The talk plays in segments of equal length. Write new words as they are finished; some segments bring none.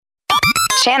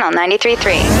Channel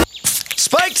 93.3.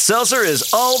 Spiked Seltzer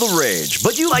is all the rage,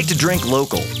 but you like to drink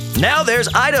local. Now there's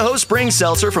Idaho Springs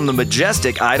Seltzer from the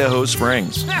majestic Idaho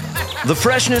Springs. The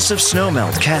freshness of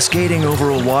snowmelt cascading over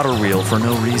a water wheel for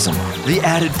no reason. The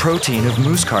added protein of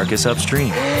moose carcass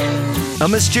upstream. A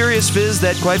mysterious fizz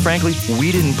that, quite frankly,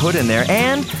 we didn't put in there.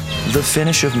 And the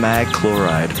finish of mag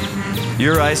chloride.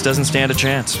 Your ice doesn't stand a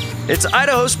chance. It's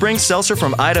Idaho Springs Seltzer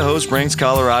from Idaho Springs,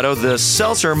 Colorado, the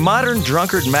Seltzer modern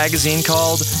drunkard magazine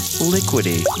called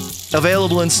Liquidy.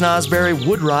 Available in Snosberry,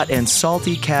 Woodrot, and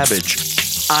Salty Cabbage.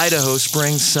 Idaho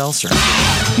Springs Seltzer.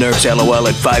 Nerf's LOL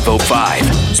at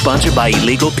 5:05. Sponsored by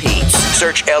Illegal Pete's.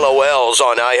 Search LOLs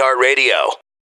on iHeartRadio.